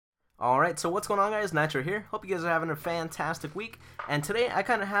Alright, so what's going on, guys? Nitro here. Hope you guys are having a fantastic week. And today I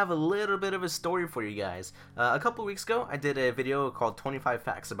kind of have a little bit of a story for you guys. A couple weeks ago I did a video called 25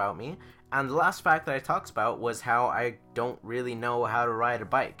 Facts About Me. And the last fact that I talked about was how I don't really know how to ride a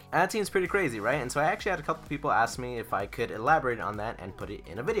bike. And that seems pretty crazy, right? And so I actually had a couple people ask me if I could elaborate on that and put it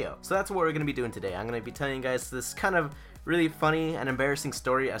in a video. So that's what we're going to be doing today. I'm going to be telling you guys this kind of really funny and embarrassing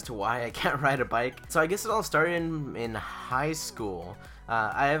story as to why I can't ride a bike. So I guess it all started in high school.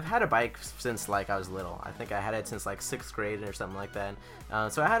 I have had a bike since like I was little. I think I had it since like 6th grade or something like that.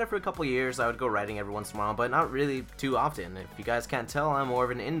 So I had it for a couple years. I would go riding every once in a while, but not really too often. If you guys can't tell, I'm more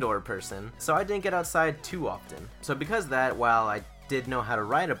of an indoor person, so I didn't get outside too often. So because of that, while I did know how to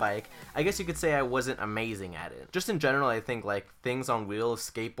ride a bike, I guess you could say I wasn't amazing at it. Just in general, I think like things on wheels,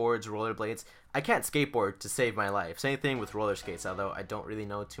 skateboards, rollerblades, I can't skateboard to save my life. Same thing with roller skates, although I don't really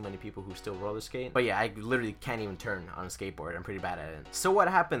know too many people who still roller skate. But yeah, I literally can't even turn on a skateboard. I'm pretty bad at it. So what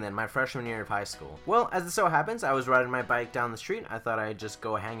happened then, my freshman year of high school? Well, as it so happens, I was riding my bike down the street. I thought I'd just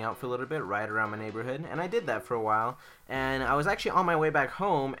go hang out for a little bit, ride around my neighborhood, and I did that for a while. And I was actually on my way back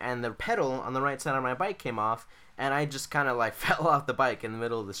home, and the pedal on the right side of my bike came off, and I just kind of like fell off the bike in the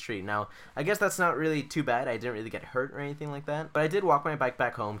middle of the street. Now, I guess that's not really too bad. I didn't really get hurt or anything like that. But I did walk my bike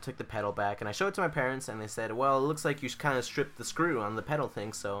back home, took the pedal back, and I showed it to my parents, and they said, well, it looks like you kind of stripped the screw on the pedal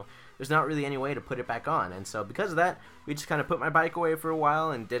thing, so there's not really any way to put it back on. And so because of that, we just kind of put my bike away for a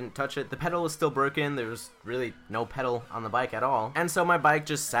while and didn't touch it. The pedal was still broken. There was really no pedal on the bike at all. And so my bike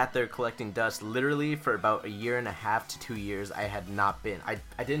just sat there collecting dust literally for about 1.5 to 2 years. I had not been.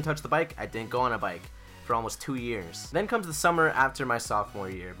 I didn't touch the bike. I didn't go on a bike for almost 2 years. Then comes the summer after my sophomore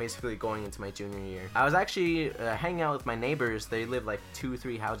year, basically going into my junior year. I was actually hanging out with my neighbors. They live like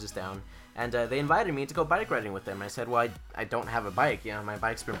 2-3 houses down, and they invited me to go bike riding with them. I said, well, I don't have a bike, you know, my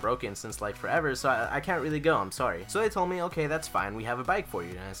bike's been broken since like forever, so I can't really go, I'm sorry. So they told me, okay, that's fine, we have a bike for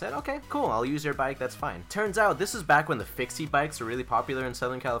you. And I said, okay, cool, I'll use your bike, that's fine. Turns out this is back when the fixie bikes were really popular in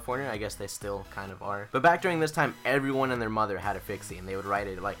Southern California. I guess they still kind of are. But back during this time, everyone and their mother had a fixie, and they would ride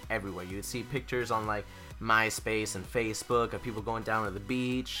it like everywhere. You would see pictures on like MySpace and Facebook of people going down to the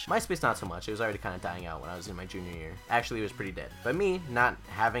beach. MySpace not so much, it was already kind of dying out when I was in my junior year. Actually, it was pretty dead. But me, not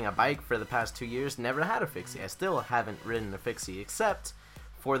having a bike for the past 2 years, never had a fixie. I still haven't ridden a fixie except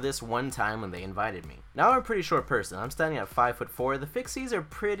for this one time when they invited me. Now I'm a pretty short person. I'm standing at 5'4". The fixies are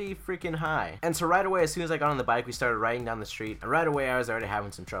pretty freaking high. And so right away, as soon as I got on the bike, we started riding down the street. And right away, I was already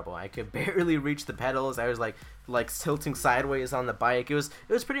having some trouble. I could barely reach the pedals. I was like tilting sideways on the bike. It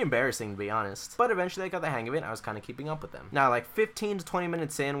was pretty embarrassing, to be honest. But eventually I got the hang of it. I was kind of keeping up with them. Now, like 15 to 20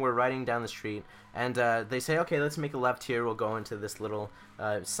 minutes in, we're riding down the street, and they say, okay, let's make a left here. We'll go into this little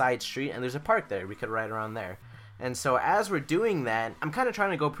side street, and there's a park there. We could ride around there. And so as we're doing that, I'm kind of trying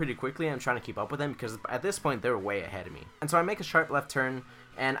to go pretty quickly. I'm trying to keep up with them because at this point, they were way ahead of me. And so I make a sharp left turn,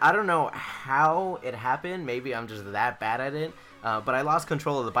 and I don't know how it happened. Maybe I'm just that bad at it. But I lost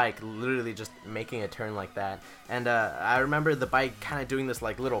control of the bike, literally just making a turn like that. And I remember the bike kind of doing this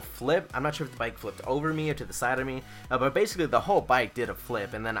like little flip. I'm not sure if the bike flipped over me or to the side of me, but basically the whole bike did a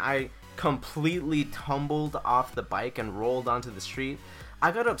flip. And then I completely tumbled off the bike and rolled onto the street. I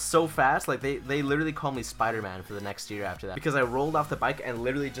got up so fast, like they literally called me Spider-Man for the next year after that, because I rolled off the bike and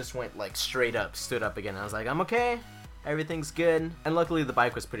literally just went like straight up, stood up again. I was like, I'm okay, everything's good. And luckily the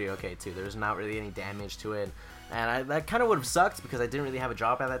bike was pretty okay too. There was not really any damage to it. And that kind of would have sucked because I didn't really have a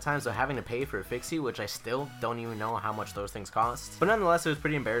job at that time, so having to pay for a fixie, which I still don't even know how much those things cost. But nonetheless, it was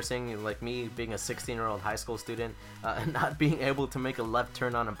pretty embarrassing, like me being a 16-year-old high school student, not being able to make a left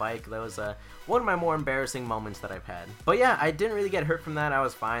turn on a bike. That was one of my more embarrassing moments that I've had. But yeah, I didn't really get hurt from that. I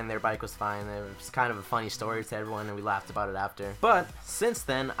was fine, their bike was fine. It was kind of a funny story to everyone, and we laughed about it after. But since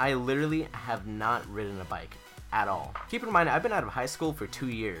then, I literally have not ridden a bike at all. Keep in mind, I've been out of high school for 2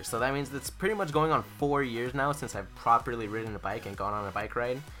 years, so that means it's pretty much going on 4 years now since I've properly ridden a bike and gone on a bike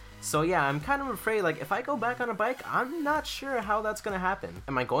ride. So yeah, I'm kind of afraid, like, if I go back on a bike, I'm not sure how that's gonna happen.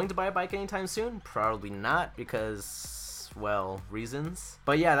 Am I going to buy a bike anytime soon? Probably not, because, well, reasons.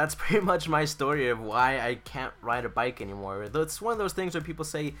 But yeah, that's pretty much my story of why I can't ride a bike anymore. It's one of those things where people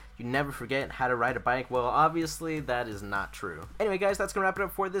say you never forget how to ride a bike. Well, obviously that is not true. Anyway guys, that's gonna wrap it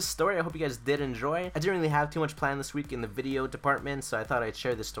up for this story. I hope you guys did enjoy. I didn't really have too much planned this week in the video department, so I thought I'd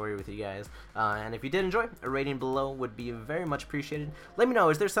share this story with you guys. And if you did enjoy, a rating below would be very much appreciated. Let me know,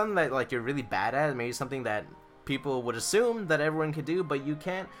 is there something that like you're really bad at? Maybe something that people would assume that everyone could do, but you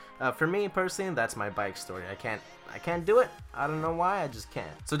can't. For me personally, that's my bike story. I can't do it. I don't know why, I just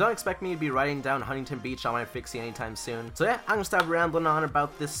can't. So don't expect me to be riding down Huntington Beach on my fixie anytime soon. So yeah, I'm gonna stop rambling on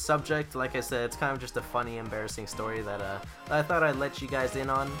about this subject. Like I said, it's kind of just a funny, embarrassing story that I thought I'd let you guys in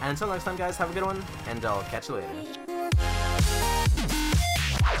on. And until next time guys, have a good one, and I'll catch you later.